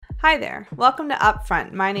Hi there. Welcome to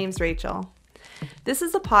Upfront. My name's Rachel. This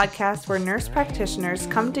is a podcast where nurse practitioners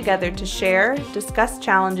come together to share, discuss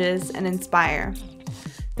challenges, and inspire.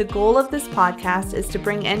 The goal of this podcast is to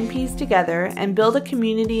bring NPs together and build a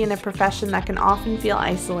community in a profession that can often feel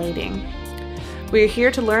isolating. We are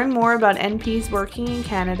here to learn more about NPs working in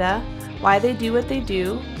Canada, why they do,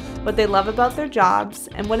 what they love about their jobs,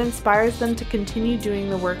 and what inspires them to continue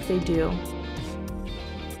doing the work they do.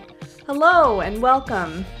 Hello and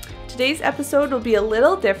welcome. Today's episode will be a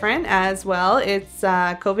little different as well. It's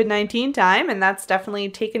COVID-19 time, and that's definitely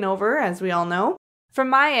taken over, as we all know. From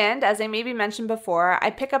my end, as I maybe mentioned before, I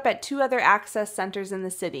pick up at two other access centers in the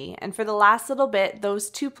city, and for the last little bit, those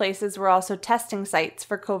two places were also testing sites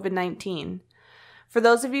for COVID-19. For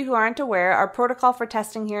those of you who aren't aware, our protocol for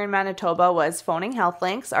testing here in Manitoba was phoning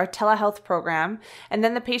HealthLinks, our telehealth program, and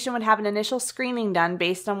then the patient would have an initial screening done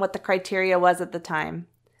based on what the criteria was at the time.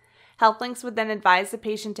 HealthLinks would then advise the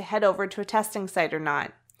patient to head over to a testing site or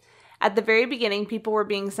not. At the very beginning, people were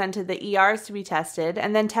being sent to the ERs to be tested,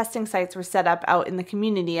 and then testing sites were set up out in the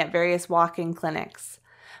community at various walk-in clinics.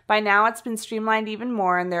 By now, it's been streamlined even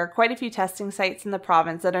more, and there are quite a few testing sites in the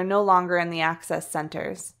province that are no longer in the access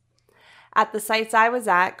centers. At the sites I was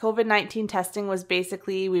at, COVID-19 testing was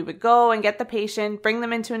basically we would go and get the patient, bring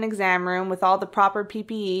them into an exam room with all the proper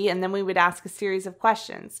PPE, and then we would ask a series of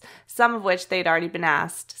questions, some of which they'd already been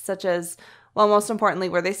asked, such as, well, most importantly,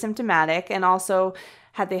 were they symptomatic, and also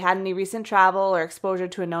had they had any recent travel or exposure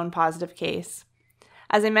to a known positive case.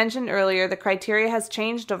 As I mentioned earlier, the criteria has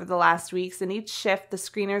changed over the last weeks, and each shift the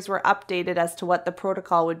screeners were updated as to what the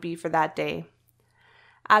protocol would be for that day.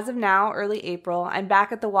 As of now, early April, I'm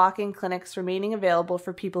back at the walk-in clinics remaining available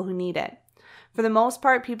for people who need it. For the most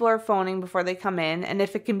part, people are phoning before they come in, and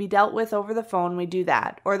if it can be dealt with over the phone, we do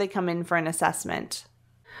that, or they come in for an assessment.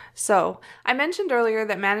 So, I mentioned earlier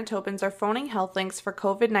that Manitobans are phoning HealthLinks for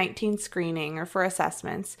COVID-19 screening or for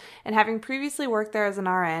assessments, and having previously worked there as an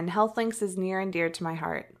RN, HealthLinks is near and dear to my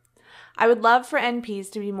heart. I would love for NPs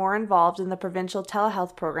to be more involved in the provincial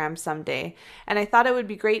telehealth program someday, and I thought it would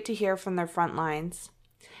be great to hear from their front lines.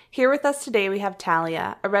 Here with us today we have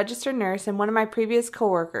Talia, a registered nurse and one of my previous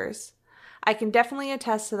coworkers. I can definitely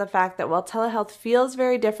attest to the fact that while telehealth feels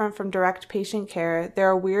very different from direct patient care, there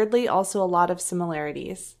are weirdly also a lot of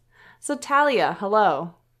similarities. So Talia,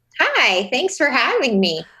 hello. Hi, thanks for having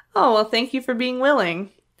me. Oh, well, thank you for being willing.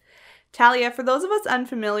 Talia, for those of us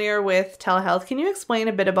unfamiliar with telehealth, can you explain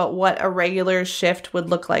a bit about what a regular shift would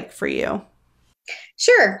look like for you?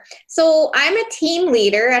 Sure. So I'm a team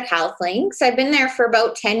leader at HealthLinks. I've been there for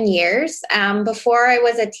about 10 years. Before I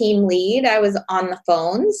was a team lead, I was on the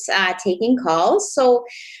phones taking calls. So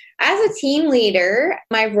as a team leader,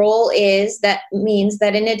 my role means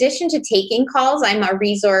that in addition to taking calls, I'm a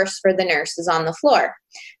resource for the nurses on the floor.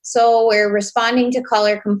 So we're responding to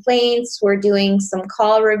caller complaints. We're doing some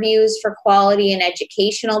call reviews for quality and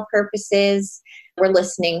educational purposes. We're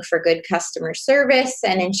listening for good customer service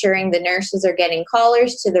and ensuring the nurses are getting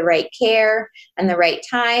callers to the right care and the right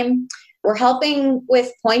time. We're helping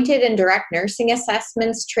with pointed and direct nursing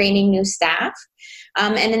assessments, training new staff.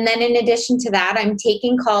 And then in addition to that, I'm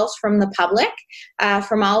taking calls from the public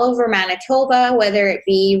from all over Manitoba, whether it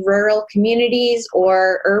be rural communities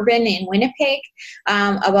or urban in Winnipeg,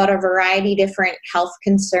 about a variety of different health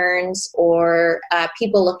concerns or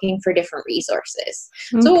people looking for different resources.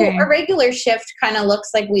 Okay. So a regular shift kind of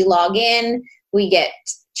looks like we log in, we get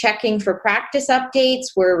checking for practice updates,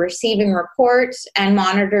 we're receiving reports and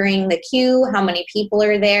monitoring the queue, how many people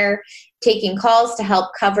are there, taking calls to help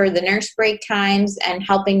cover the nurse break times and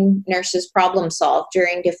helping nurses problem solve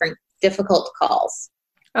during different difficult calls.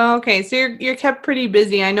 Okay, so you're kept pretty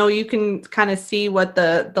busy. I know you can kind of see what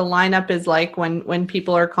the lineup is like when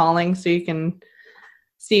people are calling, so you can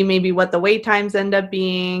see maybe what the wait times end up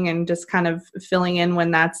being and just kind of filling in when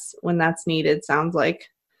that's needed, sounds like.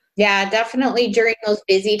 Yeah, definitely during those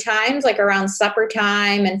busy times, like around supper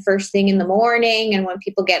time and first thing in the morning, and when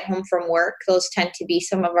people get home from work, those tend to be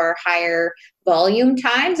some of our higher volume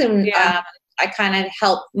times. And I kind of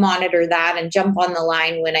help monitor that and jump on the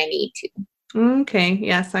line when I need to. Okay.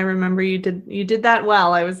 Yes, I remember you did that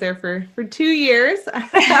well. I was there for 2 years.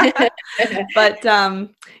 But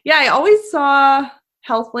I always saw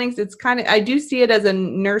HealthLinks. It's I do see it as a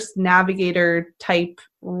nurse navigator type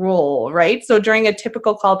role, right? So during a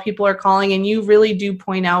typical call, people are calling and you really do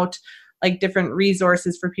point out like different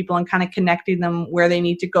resources for people and kind of connecting them where they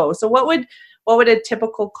need to go. So what would a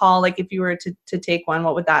typical call, like if you were to take one,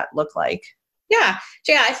 what would that look like? Yeah.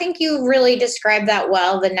 So yeah, I think you really described that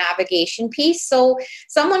well, the navigation piece. So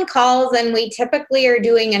someone calls and we typically are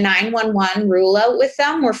doing a 911 rule out with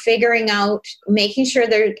them. We're figuring out, making sure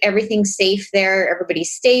that everything's safe there,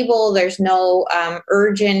 everybody's stable, there's no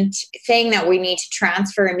urgent thing that we need to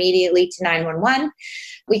transfer immediately to 911.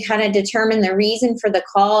 We kind of determine the reason for the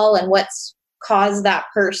call and what's caused that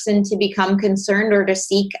person to become concerned or to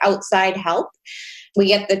seek outside help. We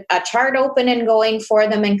get a chart open and going for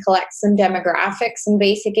them and collect some demographics and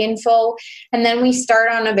basic info. And then we start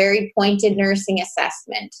on a very pointed nursing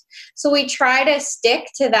assessment. So we try to stick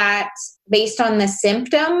to that based on the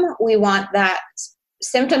symptom. We want that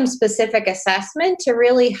symptom specific assessment to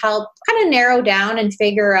really help kind of narrow down and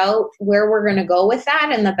figure out where we're going to go with that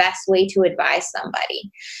and the best way to advise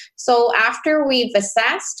somebody. So after we've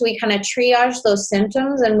assessed, we kind of triage those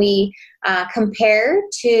symptoms and we compare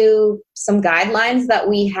to some guidelines that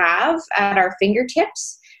we have at our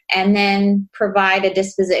fingertips and then provide a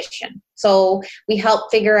disposition. So we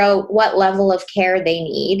help figure out what level of care they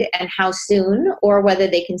need and how soon, or whether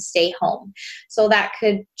they can stay home. So that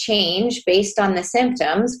could change based on the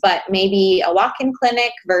symptoms, but maybe a walk-in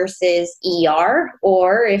clinic versus ER,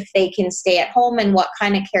 or if they can stay at home and what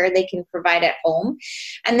kind of care they can provide at home.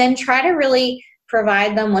 And then try to really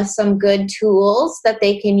provide them with some good tools that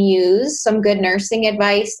they can use, some good nursing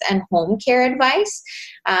advice and home care advice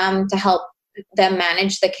to help them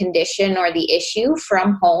manage the condition or the issue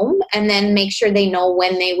from home, and then make sure they know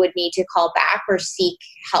when they would need to call back or seek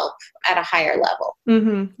help at a higher level.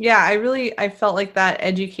 Mm-hmm. Yeah, I felt like that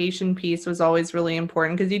education piece was always really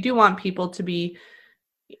important, because you do want people to be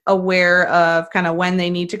aware of kind of when they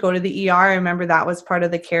need to go to the ER. I remember that was part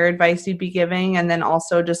of the care advice you'd be giving, and then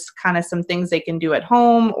also just kind of some things they can do at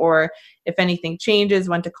home, or if anything changes,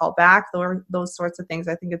 when to call back, those sorts of things.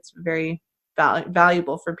 I think it's very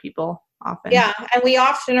valuable for people. Often. Yeah, and we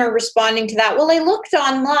often are responding to that. Well, I looked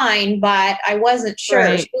online, but I wasn't sure.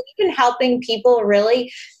 Right. So even helping people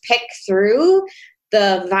really pick through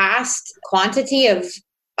the vast quantity of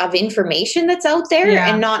information that's out there,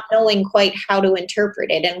 yeah. and not knowing quite how to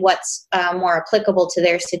interpret it and what's more applicable to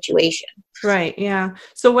their situation. Right. Yeah.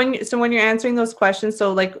 So when you're answering those questions,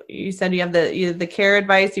 so like you said, you have the care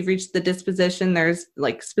advice, you've reached the disposition. There's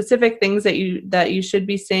like specific things that you should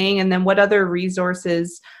be saying, and then what other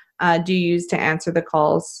resources do you use to answer the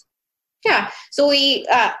calls? Yeah. So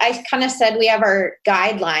I kind of said we have our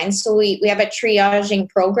guidelines. So we have a triaging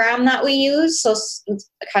program that we use. So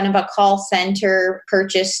it's kind of a call center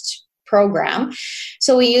purchased program.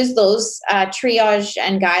 So we use those triage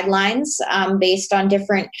and guidelines based on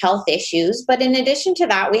different health issues. But in addition to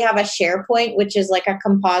that, we have a SharePoint, which is like a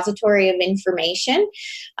compository of information.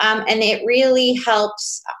 And it really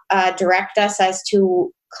helps direct us as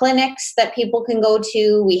to clinics that people can go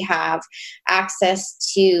to. We have access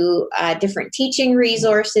to different teaching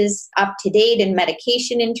resources, up to date, and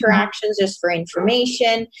medication interactions just for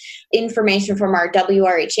information from our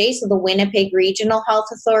WRHA, so the Winnipeg Regional Health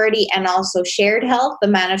Authority, and also Shared Health, the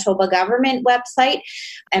Manitoba government website.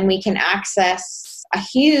 And we can access a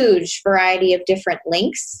huge variety of different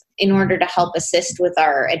links in order to help assist with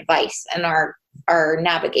our advice and our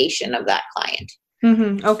navigation of that client.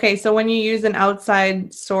 Mm-hmm. Okay, so when you use an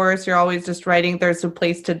outside source, you're always just writing. There's a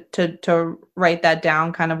place to write that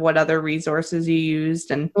down, kind of what other resources you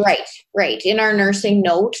used, and right. In our nursing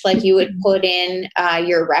note, like you would put in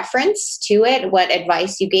your reference to it, what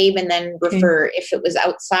advice you gave, and then refer if it was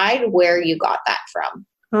outside where you got that from.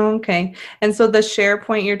 Okay, and so the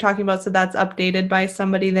SharePoint you're talking about, so that's updated by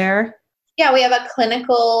somebody there? Yeah, we have a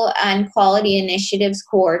clinical and quality initiatives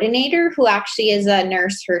coordinator who actually is a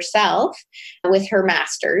nurse herself with her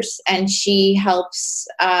master's, and she helps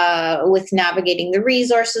with navigating the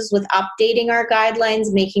resources, with updating our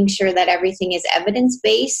guidelines, making sure that everything is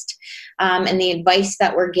evidence-based, and the advice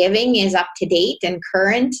that we're giving is up to date and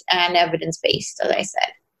current and evidence-based, as I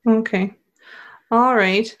said. Okay. All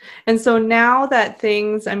right. And so now that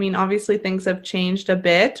obviously things have changed a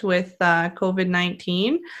bit with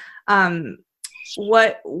COVID-19.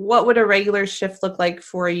 What would a regular shift look like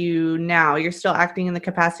for you now? You're still acting in the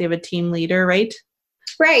capacity of a team leader, right?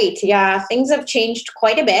 Right. Yeah. Things have changed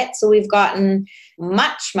quite a bit. So we've gotten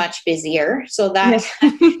much, much busier. So that has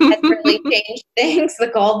really changed things. The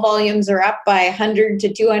call volumes are up by 100 to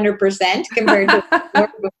 200% compared to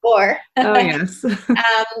before. Oh, yes.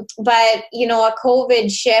 But, a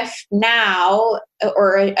COVID shift now,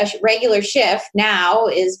 or a regular shift now,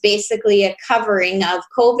 is basically a covering of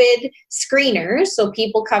COVID screeners. So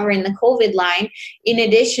people covering the COVID line, in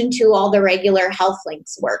addition to all the regular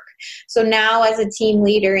HealthLinks work. So now as a team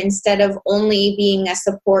leader, instead of only being a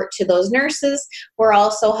support to those nurses, we're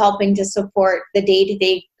also helping to support the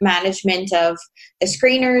day-to-day management of the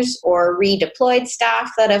screeners or redeployed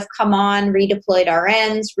staff that have come on, redeployed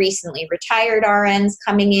RNs, recently retired RNs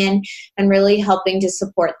coming in, and really helping to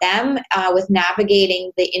support them with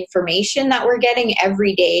navigating the information that we're getting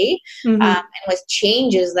every day, and with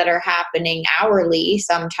changes that are happening hourly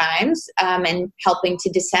sometimes, and helping to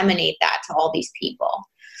disseminate that to all these people.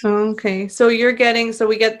 Okay. So we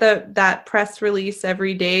get that press release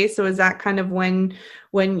every day. So is that kind of when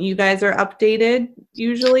you guys are updated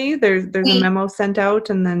usually? There's a memo sent out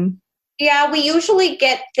and then. Yeah, we usually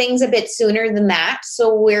get things a bit sooner than that.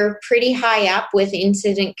 So we're pretty high up with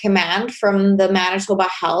incident command from the Manitoba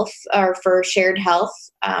Health, or for Shared Health,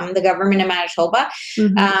 the government of Manitoba.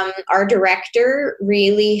 Our director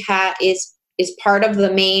really is part of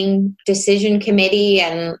the main decision committee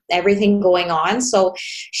and everything going on. So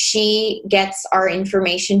she gets our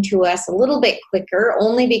information to us a little bit quicker,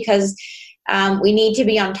 only because we need to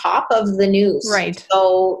be on top of the news. Right.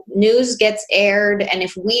 So news gets aired, and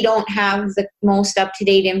if we don't have the most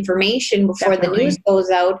up-to-date information before the news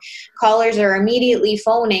goes out, callers are immediately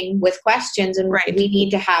phoning with questions, and we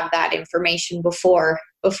need to have that information before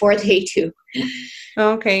they do.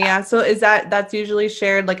 Okay, yeah. So that's usually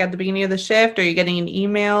shared like at the beginning of the shift, or are you getting an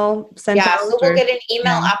email sent out? Yeah, so we'll get an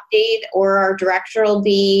email update, or our director will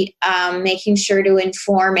be making sure to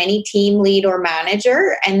inform any team lead or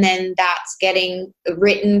manager, and then that's getting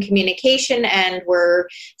written communication, and we're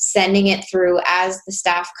sending it through as the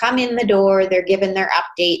staff come in the door. They're given their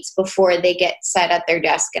updates before they get set at their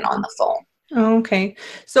desk and on the phone. Okay.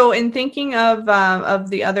 So in thinking of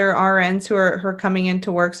the other RNs who are coming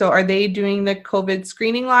into work, so are they doing the COVID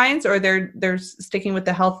screening lines, or they're sticking with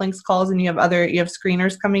the HealthLinks calls, and you have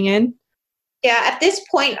screeners coming in? Yeah, at this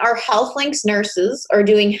point, our HealthLinks nurses are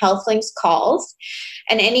doing HealthLinks calls,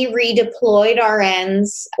 and any redeployed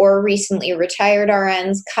RNs or recently retired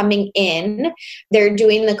RNs coming in, they're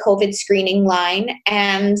doing the COVID screening line.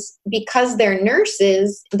 And because they're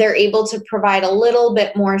nurses, they're able to provide a little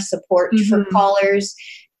bit more support for callers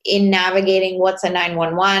in navigating what's a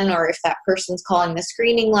 911, or if that person's calling the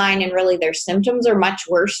screening line and really their symptoms are much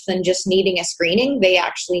worse than just needing a screening, they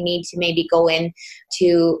actually need to maybe go in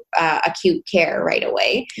to acute care right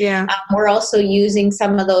away. Yeah. We're also using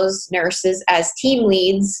some of those nurses as team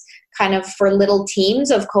leads, kind of for little teams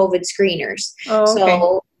of COVID screeners. Oh, okay.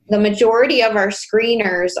 So the majority of our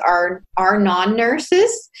screeners are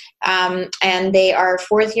non-nurses, and they are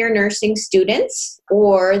fourth-year nursing students,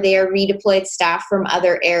 or they are redeployed staff from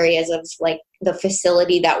other areas of like the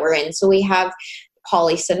facility that we're in. So we have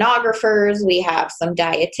polysonographers, we have some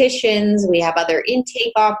dietitians, we have other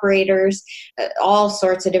intake operators, all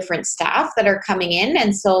sorts of different staff that are coming in.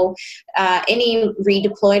 And so any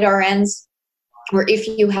redeployed RNs, or if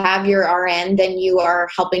you have your RN, then you are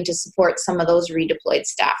helping to support some of those redeployed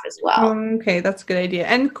staff as well. Okay, that's a good idea.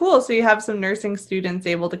 And cool. So you have some nursing students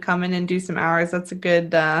able to come in and do some hours. That's a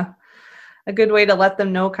good way to let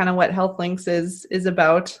them know kind of what HealthLinks is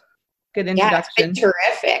about. Good introduction. Yeah, it's been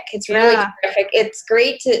terrific. It's really terrific. It's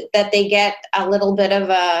great that they get a little bit of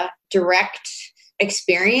a direct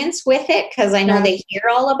experience with it, because I know they hear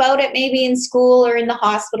all about it maybe in school or in the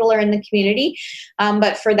hospital or in the community,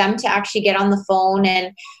 but for them to actually get on the phone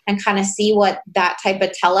and kind of see what that type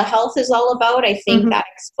of telehealth is all about, I think that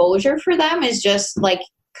exposure for them is just like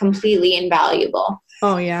completely invaluable.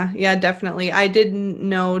 Oh yeah, definitely. I didn't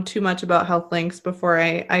know too much about HealthLinks before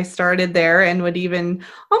I started there, and would even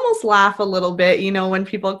almost laugh a little bit, when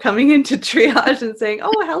people coming into triage and saying,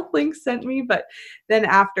 "Oh, HealthLinks sent me." But then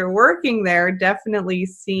after working there, definitely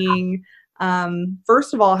seeing,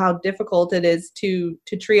 first of all, how difficult it is to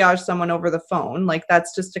triage someone over the phone. Like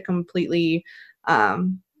that's just a completely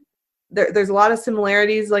there's a lot of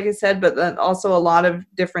similarities, like I said, but then also a lot of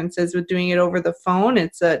differences with doing it over the phone.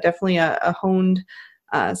 It's definitely a honed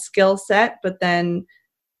skill set, but then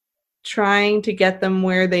trying to get them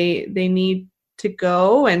where they need to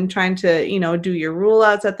go, and trying to do your rule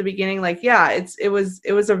outs at the beginning. Like it was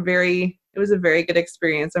a very good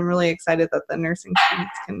experience. I'm really excited that the nursing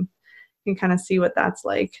students can kind of see what that's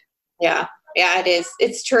like. Yeah, it is.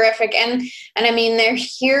 It's terrific. And I mean, they're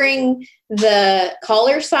hearing the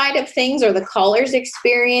caller side of things, or the caller's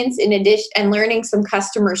experience, in addition, and learning some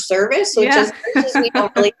customer service, which is we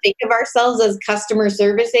don't really think of ourselves as customer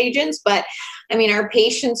service agents, but I mean, our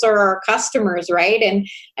patients are our customers, right? And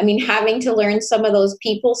I mean, having to learn some of those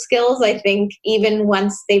people skills, I think even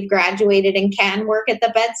once they've graduated and can work at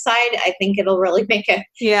the bedside, I think it'll really make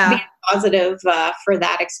be a positive for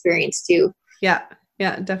that experience too. Yeah,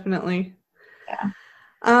 definitely. Yeah.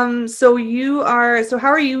 So how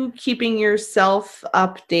are you keeping yourself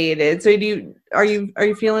updated? So are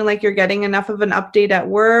you feeling like you're getting enough of an update at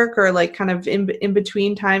work, or like kind of in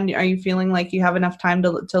between time, are you feeling like you have enough time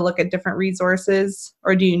to look at different resources,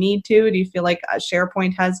 or do you need to? Do you feel like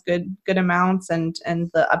SharePoint has good amounts and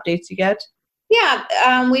the updates you get?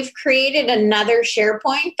 Yeah, we've created another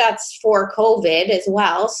SharePoint that's for COVID as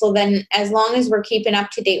well. So then, as long as we're keeping up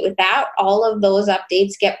to date with that, all of those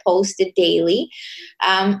updates get posted daily.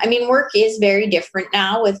 I mean, work is very different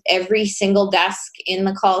now with every single desk in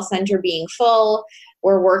the call center being full.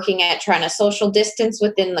 We're working at trying to social distance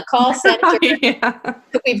within the call center. Yeah.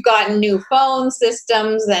 We've gotten new phone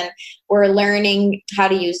systems and we're learning how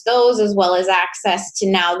to use those, as well as access to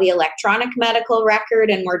now the electronic medical record,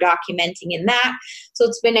 and we're documenting in that. So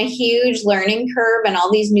it's been a huge learning curve and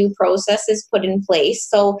all these new processes put in place.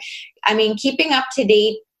 So, I mean, keeping up to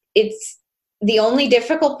date, it's the only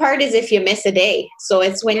difficult part is if you miss a day. So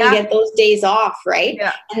it's when you get those days off, right?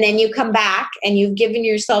 Yeah. And then you come back and you've given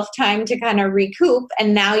yourself time to kind of recoup,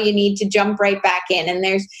 and now you need to jump right back in. And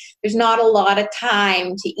there's not a lot of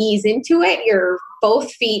time to ease into it. You're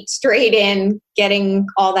both feet straight in, getting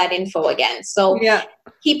all that info again. So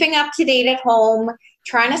keeping up to date at home,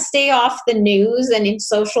 trying to stay off the news and in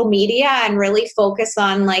social media, and really focus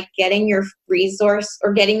on like getting your resource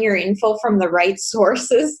or getting your info from the right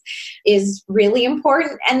sources is really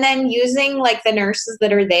important. And then using like the nurses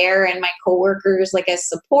that are there and my coworkers like as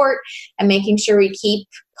support, and making sure we keep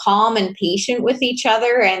calm and patient with each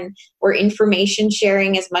other, and we're information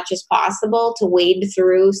sharing as much as possible to wade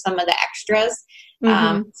through some of the extras.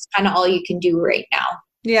 It's kind of all you can do right now.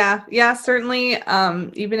 Yeah, certainly.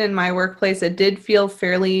 Even in my workplace, it did feel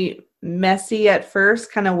fairly messy at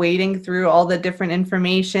first, kind of wading through all the different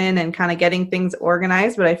information and kind of getting things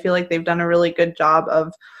organized. But I feel like they've done a really good job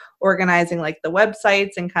of organizing like the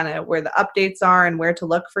websites and kind of where the updates are and where to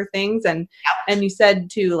look for things. And you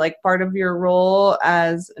said too, like part of your role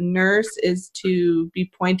as a nurse is to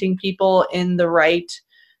be pointing people in the right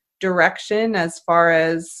direction as far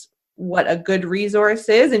as what a good resource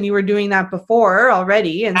is, and you were doing that before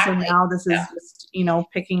already, and so now this is just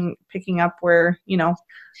picking up where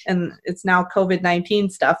and it's now COVID-19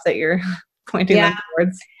 stuff that you're pointing them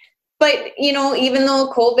towards. But even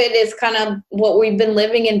though COVID is kind of what we've been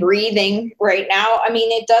living and breathing right now, I mean,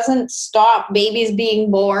 it doesn't stop babies being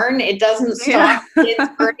born. It doesn't stop kids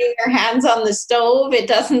burning their hands on the stove. It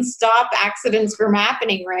doesn't stop accidents from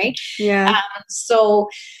happening, right? So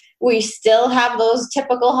we still have those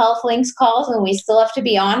typical HealthLinks calls, and we still have to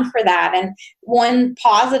be on for that. And one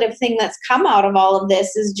positive thing that's come out of all of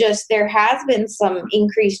this is just there has been some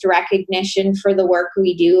increased recognition for the work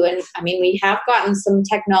we do. And I mean, we have gotten some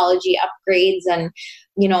technology upgrades and,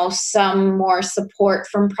 some more support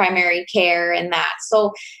from primary care and that.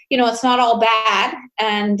 So, it's not all bad.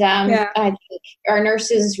 And I think our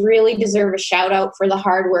nurses really deserve a shout out for the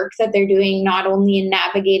hard work that they're doing, not only in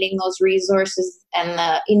navigating those resources and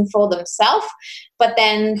the info themselves, but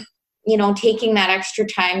then, taking that extra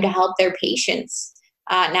time to help their patients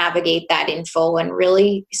navigate that info and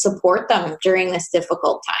really support them during this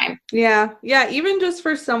difficult time. Yeah. Even just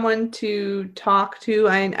for someone to talk to,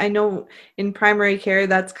 I know in primary care,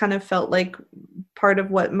 that's kind of felt like part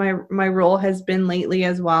of what my role has been lately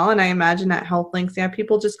as well. And I imagine at HealthLinks,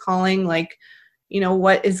 people just calling like,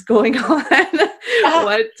 what is going on?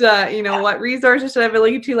 What resources should I be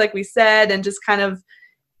looking to, like we said, and just kind of,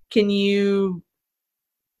 can you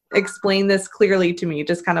explain this clearly to me,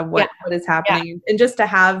 just kind of what is happening, and just to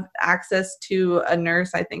have access to a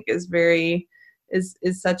nurse, I think is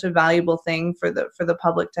such a valuable thing for the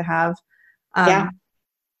public to have.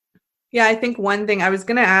 I think one thing I was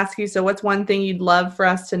going to ask you, so what's one thing you'd love for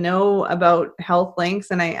us to know about HealthLinks?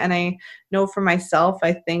 And I know for myself,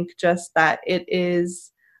 I think just that it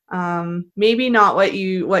is maybe not what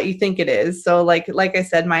you think it is. So like I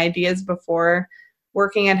said, my ideas before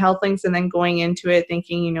working at HealthLinks and then going into it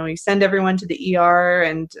thinking, you send everyone to the ER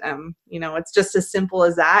and, it's just as simple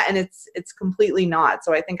as that. And it's completely not.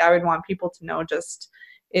 So I think I would want people to know just,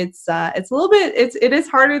 it's a little bit, it is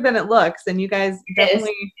harder than it looks. And you guys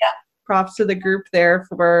definitely props to the group there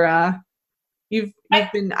for, you've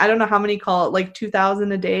been, I don't know how many call it, like 2,000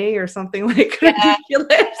 a day or something like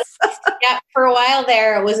ridiculous. For a while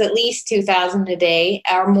there, it was at least 2,000 a day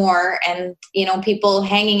or more. And, people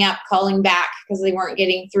hanging up, calling back because they weren't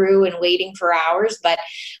getting through and waiting for hours. But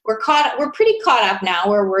we're pretty caught up now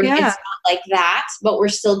where it's not like that, but we're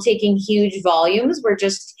still taking huge volumes.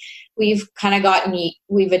 We've kind of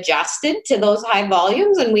we've adjusted to those high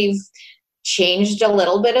volumes, and we've changed a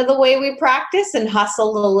little bit of the way we practice and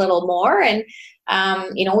hustled a little more. And,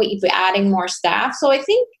 we're adding more staff. So I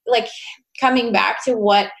think, like, coming back to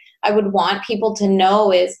what I would want people to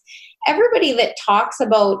know is everybody that talks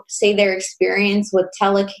about, say, their experience with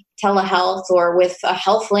telehealth or with a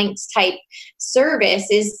HealthLinks type service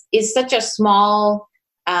is such a small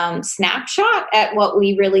snapshot at what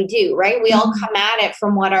we really do, right? We all come at it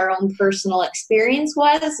from what our own personal experience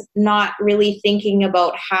was, not really thinking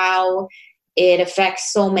about how it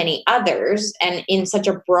affects so many others and in such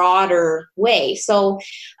a broader way. So,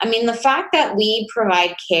 I mean, the fact that we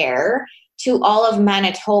provide care to all of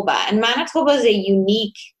Manitoba, and Manitoba is a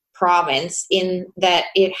unique province in that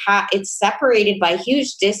it's separated by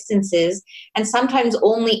huge distances and sometimes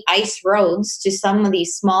only ice roads to some of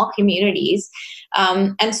these small communities.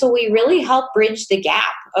 And so we really help bridge the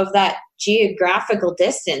gap of that geographical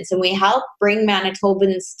distance, and we help bring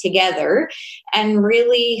Manitobans together and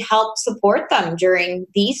really help support them during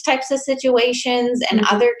these types of situations and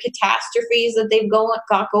other catastrophes that they've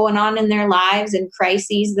got going on in their lives and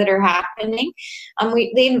crises that are happening.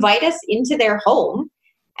 They invite us into their home,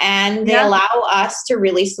 and they allow us to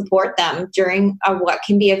really support them during what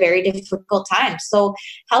can be a very difficult time. So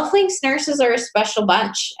HealthLinks nurses are a special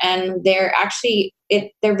bunch, and they're actually,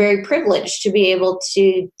 they're very privileged to be able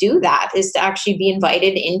to do that, is to actually be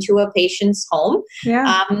invited into a patient's home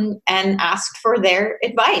and ask for their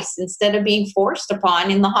advice instead of being forced upon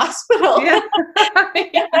in the hospital.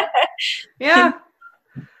 Yeah.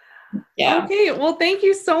 Okay. Well, thank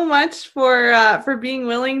you so much for being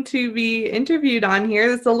willing to be interviewed on here.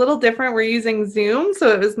 It's a little different. We're using Zoom,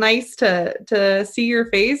 so it was nice to see your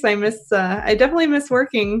face. I definitely miss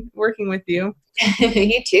working with you.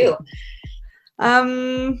 You too.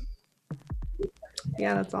 Yeah,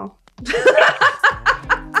 that's all.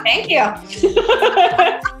 Thank you.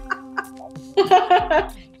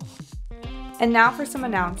 And now for some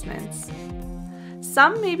announcements.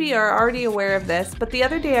 Some maybe are already aware of this, but the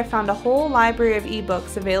other day I found a whole library of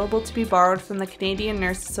ebooks available to be borrowed from the Canadian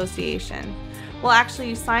Nurse Association. Well, actually,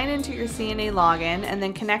 you sign into your CNA login and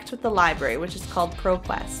then connect with the library, which is called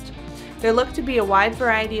ProQuest. There look to be a wide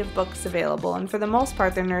variety of books available, and for the most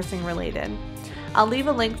part, they're nursing related. I'll leave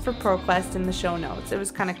a link for ProQuest in the show notes. It was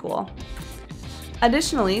kind of cool.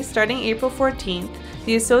 Additionally, starting April 14th,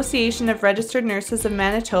 the Association of Registered Nurses of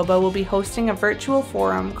Manitoba will be hosting a virtual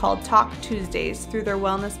forum called Talk Tuesdays through their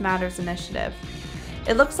Wellness Matters initiative.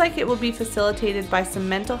 It looks like it will be facilitated by some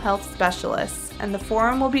mental health specialists, and the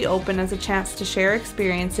forum will be open as a chance to share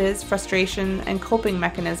experiences, frustration, and coping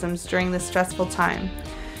mechanisms during this stressful time.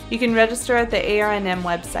 You can register at the ARNM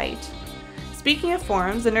website. Speaking of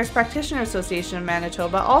forums, the Nurse Practitioner Association of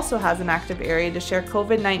Manitoba also has an active area to share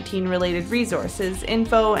COVID-19 related resources,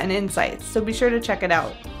 info, and insights, so be sure to check it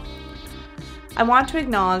out. I want to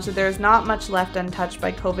acknowledge that there is not much left untouched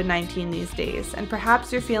by COVID-19 these days, and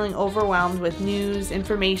perhaps you're feeling overwhelmed with news,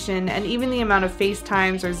 information, and even the amount of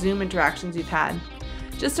FaceTimes or Zoom interactions you've had.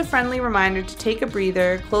 Just a friendly reminder to take a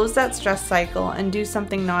breather, close that stress cycle, and do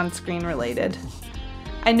something non-screen related.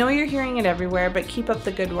 I know you're hearing it everywhere, but keep up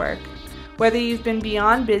the good work. Whether you've been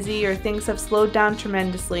beyond busy or things have slowed down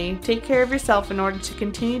tremendously, take care of yourself in order to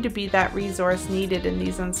continue to be that resource needed in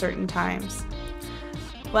these uncertain times.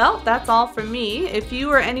 Well, that's all from me. If you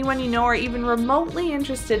or anyone you know are even remotely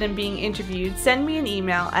interested in being interviewed, send me an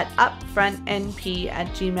email at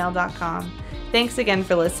upfrontnp@gmail.com. Thanks again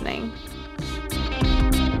for listening.